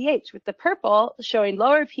represents the pH, with the purple showing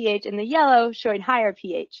lower pH and the yellow showing higher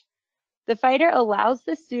pH. The pHyter allows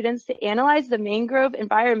the students to analyze the mangrove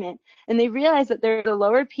environment, and they realize that there's a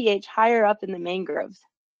lower pH higher up in the mangroves.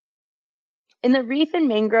 In the reef and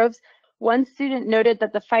mangroves, one student noted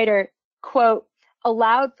that the pHyter, quote,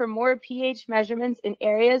 allowed for more pH measurements in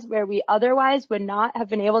areas where we otherwise would not have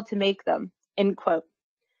been able to make them, end quote.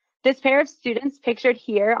 This pair of students pictured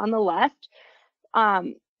here on the left,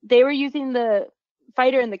 they were using the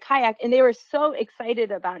pHyter in the kayak, and they were so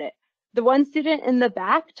excited about it. The one student in the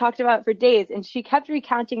back talked about it for days, and she kept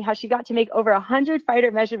recounting how she got to make over 100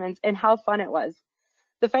 pHyter measurements and how fun it was.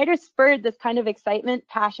 The pHyter spurred this kind of excitement,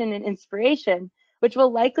 passion, and inspiration, which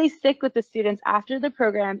will likely stick with the students after the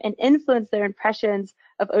program and influence their impressions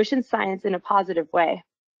of ocean science in a positive way.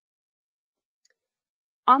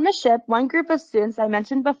 On the ship, one group of students I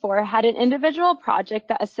mentioned before had an individual project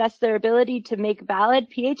that assessed their ability to make valid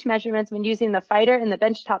pH measurements when using the pHyter and the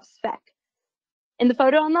benchtop spec. In the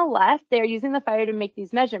photo on the left, they are using the pHyter to make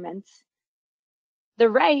these measurements. The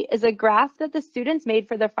right is a graph that the students made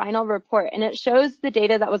for their final report, and it shows the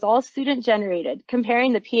data that was all student generated,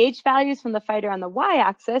 comparing the pH values from the pHyter on the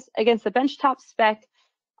y-axis against the benchtop spec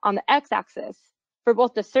on the x-axis for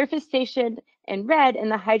both the surface station in red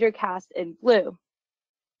and the hydrocast in blue.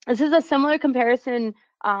 This is a similar comparison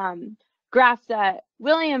graph that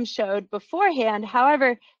William showed beforehand.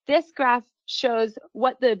 However, this graph shows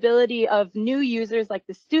what the ability of new users like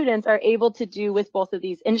the students are able to do with both of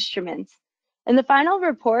these instruments. In the final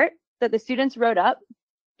report that the students wrote up,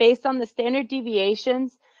 based on the standard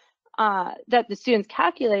deviations that the students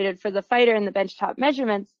calculated for the pHyter and the benchtop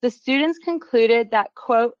measurements, the students concluded that,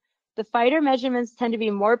 quote, the pHyter measurements tend to be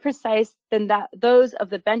more precise than those of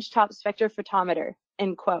the benchtop spectrophotometer,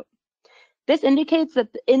 end quote. This indicates that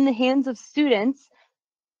in the hands of students,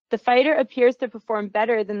 the pHyter appears to perform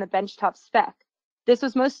better than the benchtop spec. This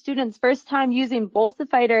was most students' first time using both the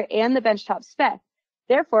pHyter and the benchtop spec.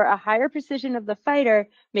 Therefore, a higher precision of the pHyter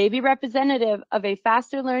may be representative of a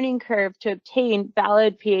faster learning curve to obtain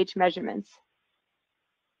valid pH measurements.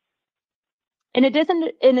 In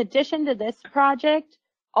addition to this project,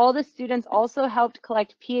 all the students also helped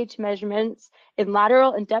collect pH measurements in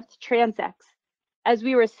lateral and depth transects. As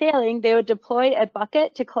we were sailing, they would deploy a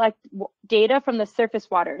bucket to collect data from the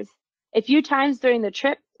surface waters. A few times during the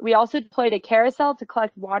trip, we also deployed a carousel to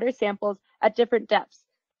collect water samples at different depths.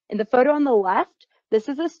 In the photo on the left, this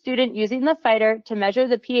is a student using the pHyter to measure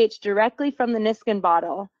the pH directly from the Niskin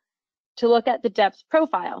bottle to look at the depth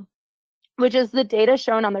profile, which is the data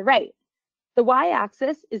shown on the right. The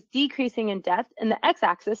y-axis is decreasing in depth and the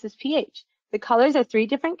x-axis is pH. The colors are 3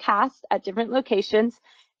 different casts at different locations,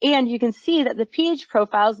 and you can see that the pH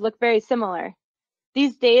profiles look very similar.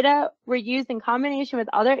 These data were used in combination with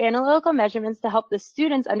other analytical measurements to help the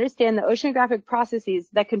students understand the oceanographic processes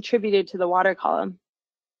that contributed to the water column.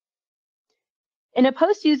 In a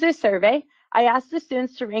post-user survey, I asked the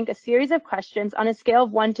students to rank a series of questions on a scale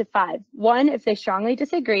of 1 to 5. 1 if they strongly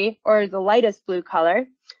disagree, or the lightest blue color,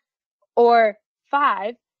 or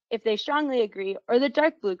 5 if they strongly agree, or the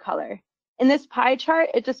dark blue color. In this pie chart,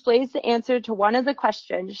 it displays the answer to one of the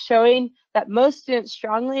questions, showing that most students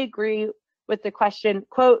strongly agree with the question,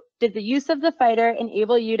 quote, did the use of the pHyter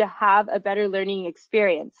enable you to have a better learning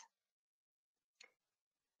experience?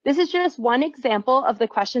 This is just one example of the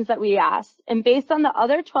questions that we asked, and based on the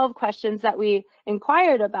other 12 questions that we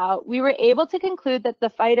inquired about, we were able to conclude that the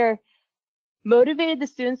pHyter motivated the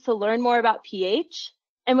students to learn more about pH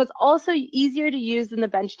and was also easier to use than the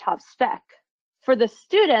benchtop spec. For the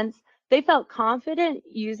students, they felt confident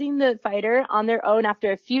using the pHyter on their own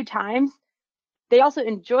after a few times. They also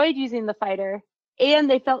enjoyed using the pHyter, and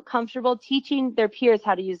they felt comfortable teaching their peers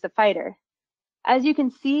how to use the pHyter. As you can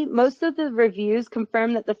see, most of the reviews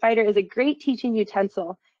confirm that the pHyter is a great teaching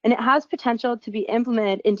utensil, and it has potential to be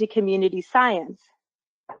implemented into community science.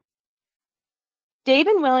 Dave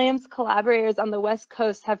and William's collaborators on the West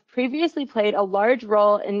Coast have previously played a large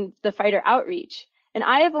role in the pHyter outreach. And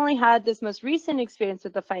I have only had this most recent experience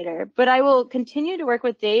with the pHyter, but I will continue to work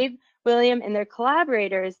with Dave, William, and their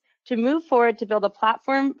collaborators to move forward to build a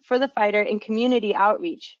platform for the pHyter in community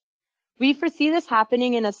outreach. We foresee this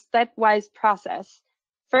happening in a stepwise process.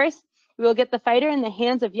 First, we will get the pHyter in the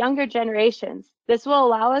hands of younger generations. This will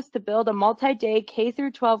allow us to build a multi-day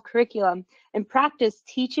K-12 curriculum and practice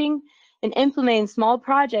teaching and implementing small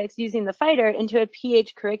projects using the pHyter into a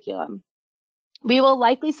pH curriculum. We will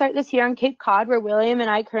likely start this here on Cape Cod, where William and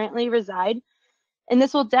I currently reside, and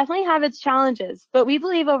this will definitely have its challenges, but we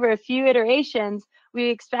believe over a few iterations, we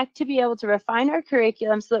expect to be able to refine our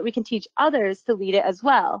curriculum so that we can teach others to lead it as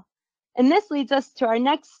well. And this leads us to our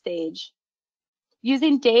next stage.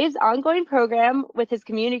 Using Dave's ongoing program with his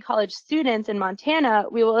community college students in Montana,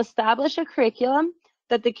 we will establish a curriculum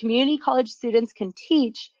that the community college students can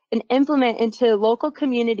teach and implement into local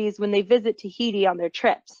communities when they visit Tahiti on their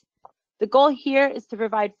trips. The goal here is to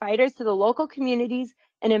provide pHyters to the local communities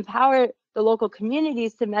and empower the local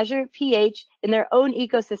communities to measure pH in their own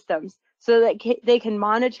ecosystems so that they can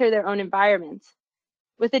monitor their own environments.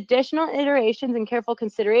 With additional iterations and careful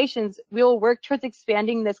considerations, we will work towards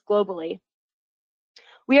expanding this globally.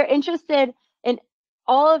 We are interested in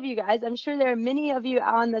all of you guys. I'm sure there are many of you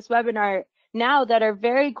on this webinar now that are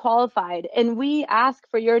very qualified, and we ask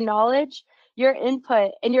for your knowledge, your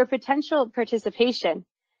input, and your potential participation.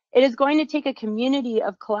 It is going to take a community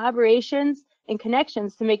of collaborations and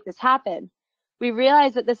connections to make this happen. We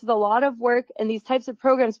realize that this is a lot of work, and these types of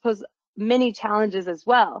programs pose many challenges as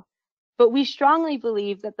well. But we strongly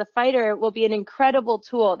believe that the pHyter will be an incredible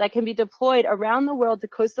tool that can be deployed around the world to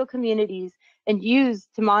coastal communities and used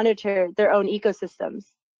to monitor their own ecosystems.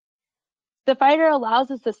 The pHyter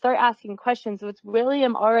allows us to start asking questions which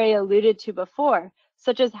William already alluded to before,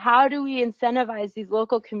 such as how do we incentivize these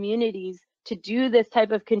local communities to do this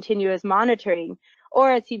type of continuous monitoring?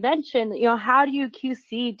 Or as he mentioned, how do you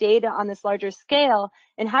QC data on this larger scale,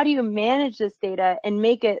 and how do you manage this data and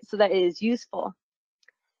make it so that it is useful?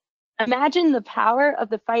 Imagine the power of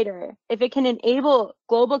the pHyter if it can enable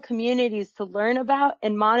global communities to learn about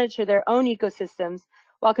and monitor their own ecosystems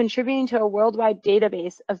while contributing to a worldwide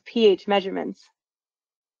database of pH measurements.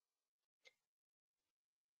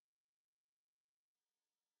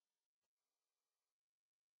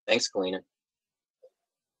 Thanks, Kalina.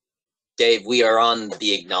 Dave, we are on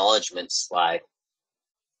the acknowledgement slide.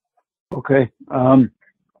 Okay.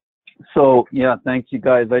 So yeah, thanks you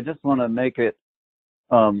guys. I just want to make it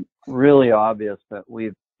really obvious that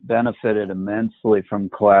we've benefited immensely from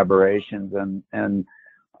collaborations, and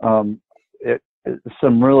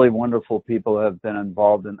some really wonderful people have been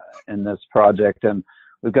involved in this project, and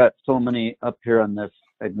we've got so many up here on this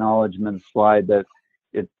acknowledgement slide that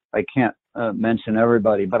I can't mention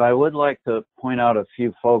everybody, but I would like to point out a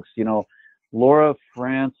few folks. Laura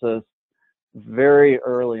Francis very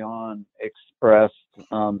early on expressed,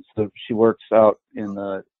 so she works out in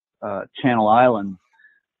the Channel Islands,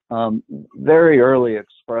 very early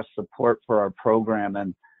expressed support for our program,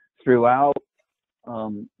 and throughout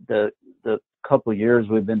the couple of years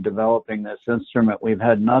we've been developing this instrument, we've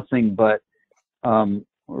had nothing but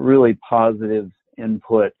really positive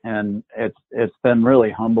input, and it's been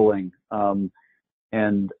really humbling,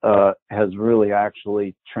 and has really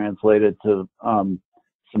actually translated to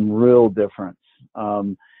some real difference.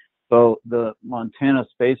 So the Montana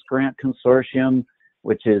Space Grant Consortium,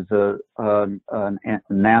 which is a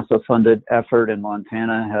NASA-funded effort in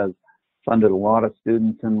Montana, has funded a lot of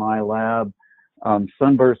students in my lab.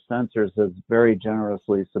 Sunburst Sensors has very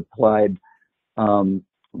generously supplied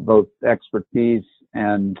both expertise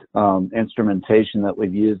and instrumentation that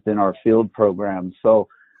we've used in our field program. So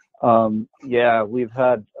yeah, we've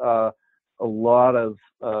had a lot of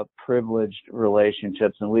privileged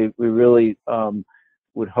relationships, and we really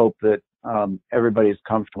would hope that everybody's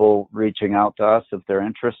comfortable reaching out to us if they're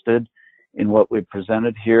interested in what we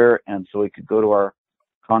presented here. And so we could go to our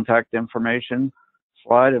contact information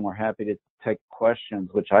slide, and we're happy to take questions,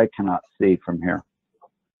 which I cannot see from here.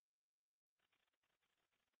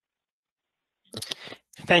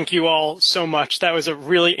 Thank you all so much. That was a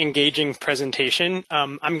really engaging presentation.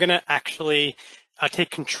 I'm going to actually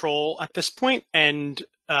take control at this point, and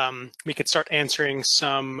we could start answering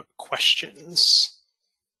some questions.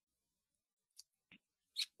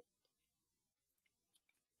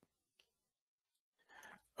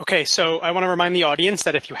 Okay, so I want to remind the audience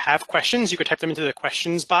that if you have questions, you could type them into the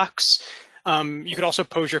questions box. You could also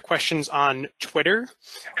pose your questions on Twitter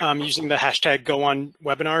using the hashtag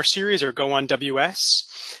 #GOONWebinar series or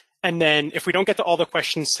 #GOONWS. And then if we don't get to all the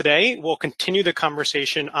questions today, we'll continue the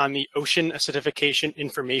conversation on the Ocean Acidification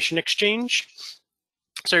Information Exchange.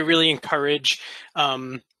 So I really encourage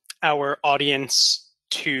our audience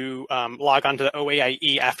to log on to the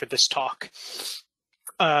OAIE after this talk.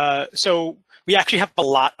 So we actually have a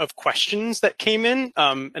lot of questions that came in,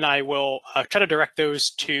 and I will try to direct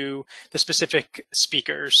those to the specific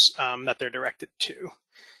speakers that they're directed to.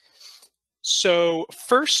 So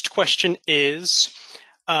first question is,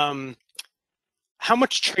 how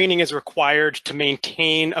much training is required to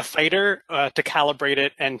maintain a pHyter, to calibrate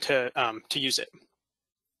it, and to use it?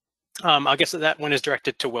 I guess that one is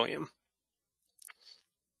directed to William.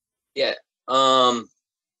 Yeah.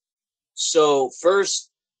 So first,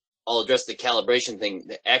 I'll address the calibration thing.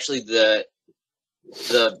 Actually,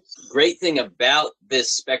 the great thing about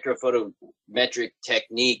this spectrophotometric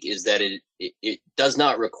technique is that it does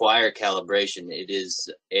not require calibration. It is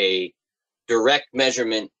a direct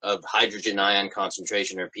measurement of hydrogen ion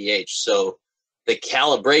concentration, or pH. So the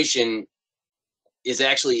calibration is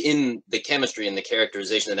actually in the chemistry and the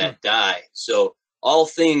characterization of that dye. So all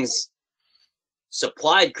things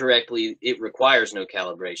supplied correctly, it requires no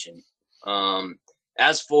calibration.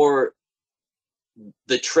 As for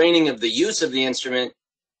the training of the use of the instrument,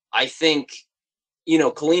 I think, you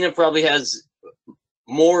know, Kalina probably has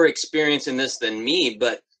more experience in this than me,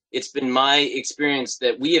 but it's been my experience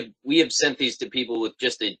that we have sent these to people with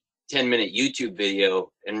just a 10-minute YouTube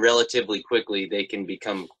video, and relatively quickly they can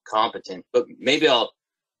become competent. But maybe I'll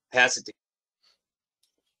pass it to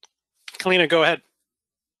Kalina, go ahead.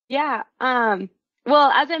 Yeah.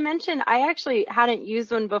 Well, as I mentioned, I actually hadn't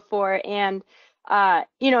used one before, and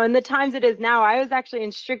you know, in the times it is now, I was actually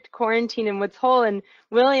in strict quarantine in Woods Hole, and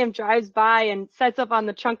William drives by and sets up on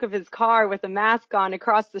the trunk of his car with a mask on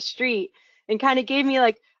across the street, and kind of gave me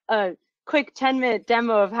like a quick 10-minute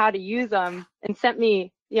demo of how to use them, and sent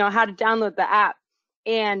me, you know, how to download the app.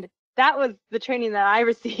 And that was the training that I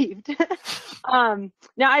received.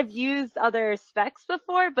 Now I've used other specs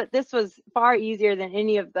before, but this was far easier than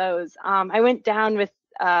any of those. I went down with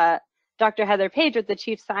Dr. Heather Page, with the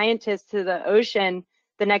chief scientist, to the ocean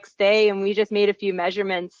the next day, and we just made a few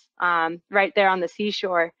measurements right there on the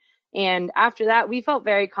seashore. And after that, we felt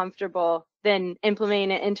very comfortable then implementing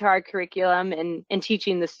it into our curriculum and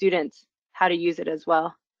teaching the students how to use it as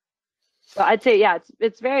well. So I'd say, yeah,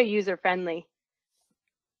 it's very user friendly.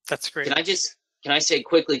 That's great. Can I say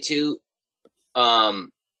quickly too, on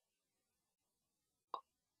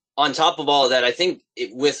top of all of that, I think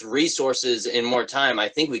with resources and more time, I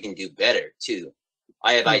think we can do better too.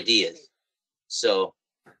 I have ideas. So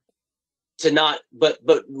but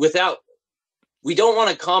without, we don't want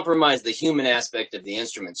to compromise the human aspect of the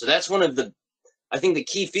instrument. So that's one of the, I think, the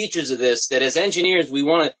key features of this, that as engineers, we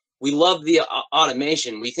love the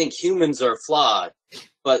automation. We think humans are flawed,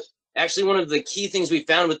 but actually one of the key things we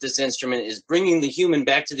found with this instrument is bringing the human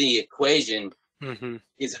back to the equation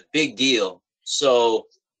is a big deal. So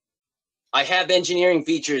I have engineering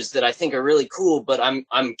features that I think are really cool, but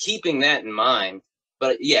I'm keeping that in mind.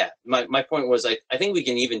 But yeah, my point was, I think we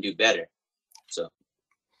can even do better. So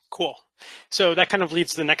cool. So that kind of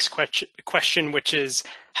leads to the next question, which is,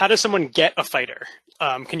 how does someone get a pHyter?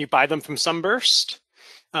 Can you buy them from Sunburst?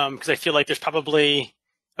 Because I feel like there's probably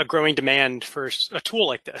a growing demand for a tool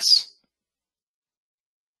like this.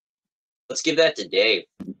 Let's give that to Dave.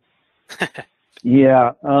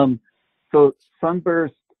 Yeah. So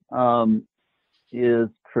Sunburst is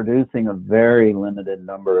producing a very limited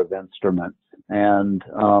number of instruments. And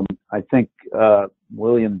I think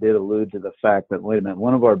William did allude to the fact that, wait a minute,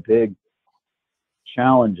 one of our big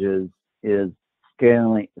challenges is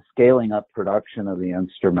scaling up production of the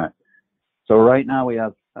instrument. So right now we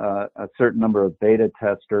have a certain number of beta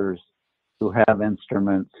testers who have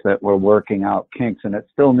instruments that we're working out kinks, and it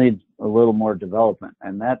still needs a little more development.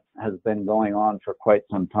 And that has been going on for quite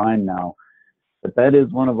some time now. But that is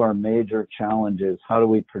one of our major challenges. How do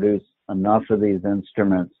we produce enough of these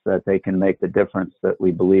instruments that they can make the difference that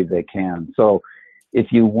we believe they can? So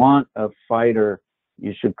if you want a pHyter,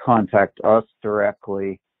 you should contact us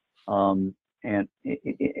directly, and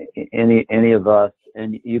any of us.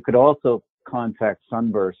 And you could also contact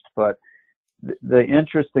Sunburst. But the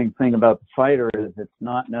interesting thing about the pHyter is it's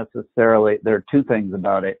not necessarily, there are two things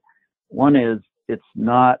about it. One is it's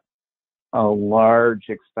not a large,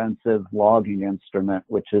 expensive logging instrument,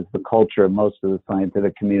 which is the culture of most of the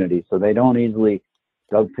scientific community. So they don't easily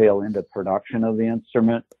dovetail into production of the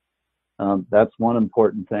instrument. That's one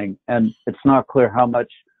important thing. And it's not clear how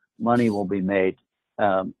much money will be made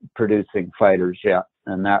producing pHyters yet.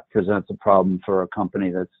 And that presents a problem for a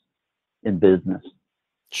company that's in business.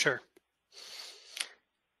 Sure.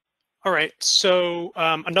 All right, so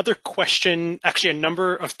another question, actually a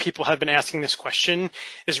number of people have been asking this question,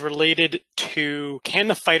 is related to, can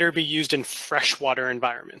the pHyter be used in freshwater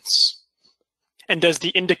environments? And does the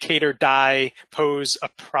indicator dye pose a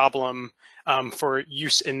problem for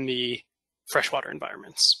use in the freshwater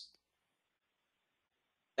environments?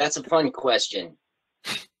 That's a fun question.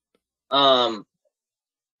 The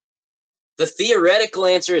theoretical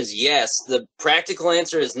answer is yes. The practical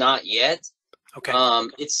answer is not yet. Okay.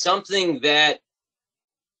 It's something that,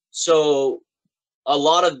 so a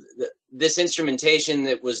lot of this instrumentation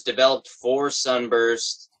that was developed for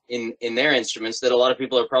Sunburst in their instruments that a lot of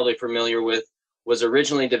people are probably familiar with was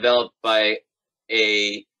originally developed by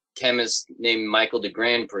a chemist named Michael de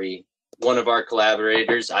Grand Prix, one of our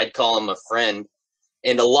collaborators. I'd call him a friend.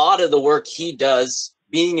 And a lot of the work he does,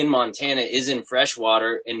 being in Montana, is in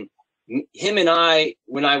freshwater. And him and I,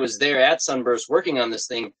 when I was there at Sunburst working on this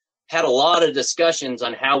thing, had a lot of discussions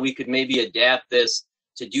on how we could maybe adapt this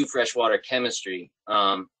to do freshwater chemistry.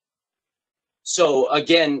 So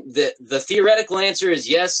again, the theoretical answer is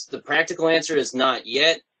yes. The practical answer is not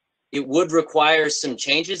yet. It would require some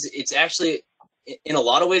changes. It's actually, in a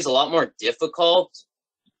lot of ways, a lot more difficult.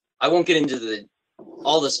 I won't get into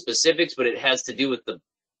all the specifics, but it has to do with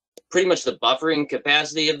pretty much the buffering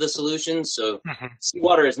capacity of the solution. So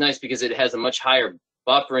seawater is nice because it has a much higher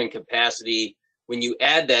buffering capacity. When you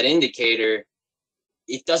add that indicator,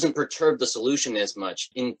 it doesn't perturb the solution as much.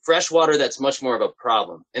 In freshwater, that's much more of a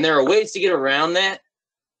problem. And there are ways to get around that,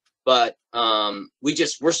 but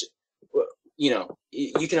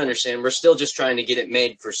you can understand, we're still just trying to get it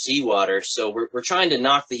made for seawater. So we're trying to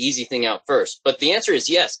knock the easy thing out first. But the answer is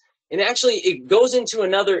yes. And actually, it goes into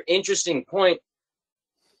another interesting point.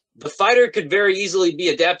 The pHyter could very easily be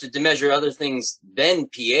adapted to measure other things than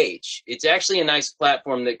pH. It's actually a nice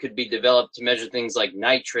platform that could be developed to measure things like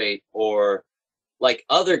nitrate or like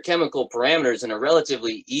other chemical parameters in a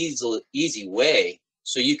relatively easy way.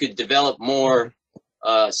 So you could develop more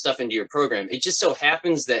stuff into your program. It just so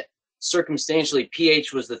happens that circumstantially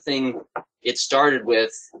pH was the thing it started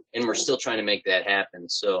with, and we're still trying to make that happen.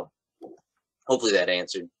 So hopefully that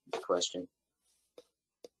answered the question.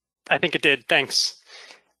 I think it did. Thanks.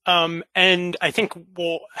 And I think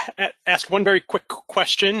we'll ask one very quick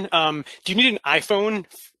question. Do you need an iPhone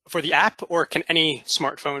for the app, or can any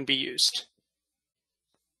smartphone be used?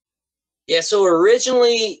 Yeah, so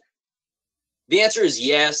originally, the answer is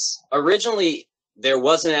yes. Originally, there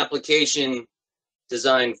was an application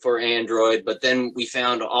designed for Android, but then we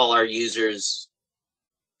found all our users,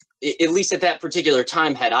 at least at that particular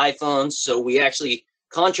time, had iPhones. So we actually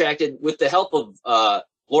contracted with the help of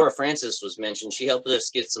Laura Francis was mentioned. She helped us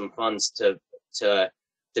get some funds to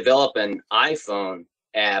develop an iPhone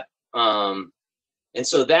app. And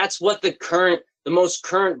so that's what the most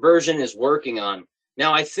current version is working on.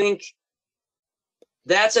 Now, I think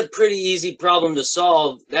that's a pretty easy problem to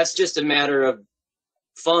solve. That's just a matter of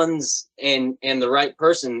funds and the right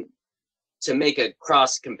person to make a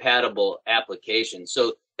cross-compatible application.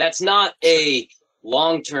 So that's not a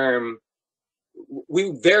long-term. We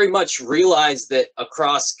very much realize that a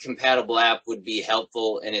cross-compatible app would be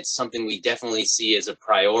helpful, and it's something we definitely see as a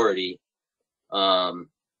priority. But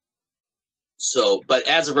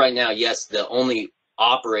as of right now, yes, the only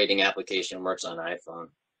operating application works on iPhone.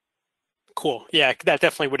 Cool. Yeah, that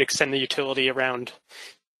definitely would extend the utility around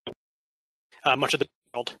much of the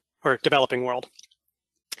world or developing world.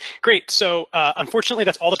 Great. So unfortunately,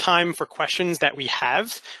 that's all the time for questions that we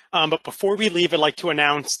have. But before we leave, I'd like to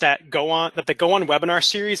announce that the GO-ON webinar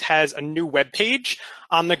series has a new webpage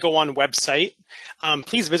on the GO-ON website.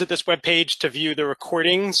 Please visit this webpage to view the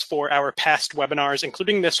recordings for our past webinars,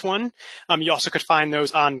 including this one. You also could find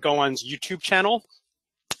those on GO-ON's YouTube channel.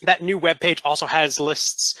 That new webpage also has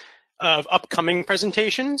lists of upcoming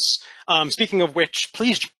presentations. Speaking of which,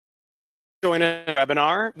 please join a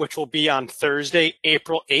webinar, which will be on Thursday,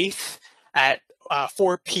 April 8th at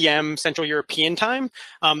 4 p.m. Central European Time.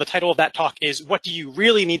 The title of that talk is What Do You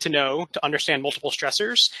Really Need to Know to Understand Multiple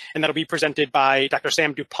Stressors? And that'll be presented by Dr.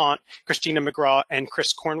 Sam DuPont, Christina McGraw, and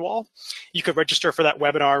Chris Cornwall. You could register for that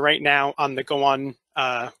webinar right now on the GO-ON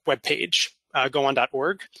webpage,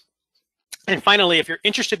 goon.org. And finally, if you're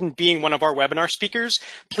interested in being one of our webinar speakers,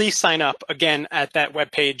 please sign up again at that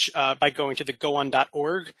webpage by going to the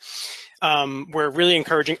goon.org. We're really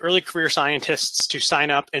encouraging early career scientists to sign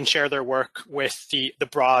up and share their work with the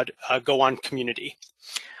broad GO-ON community.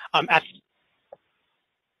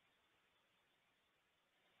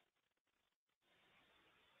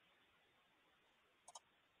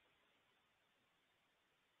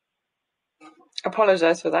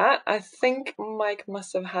 Apologize for that. I think Mike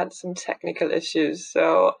must have had some technical issues,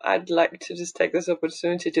 so I'd like to just take this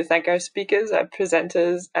opportunity to thank our speakers, our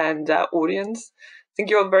presenters, and our audience. Thank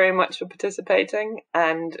you all very much for participating,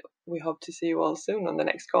 and we hope to see you all soon on the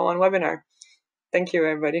next GO-ON webinar. Thank you,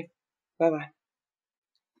 everybody. Bye-bye.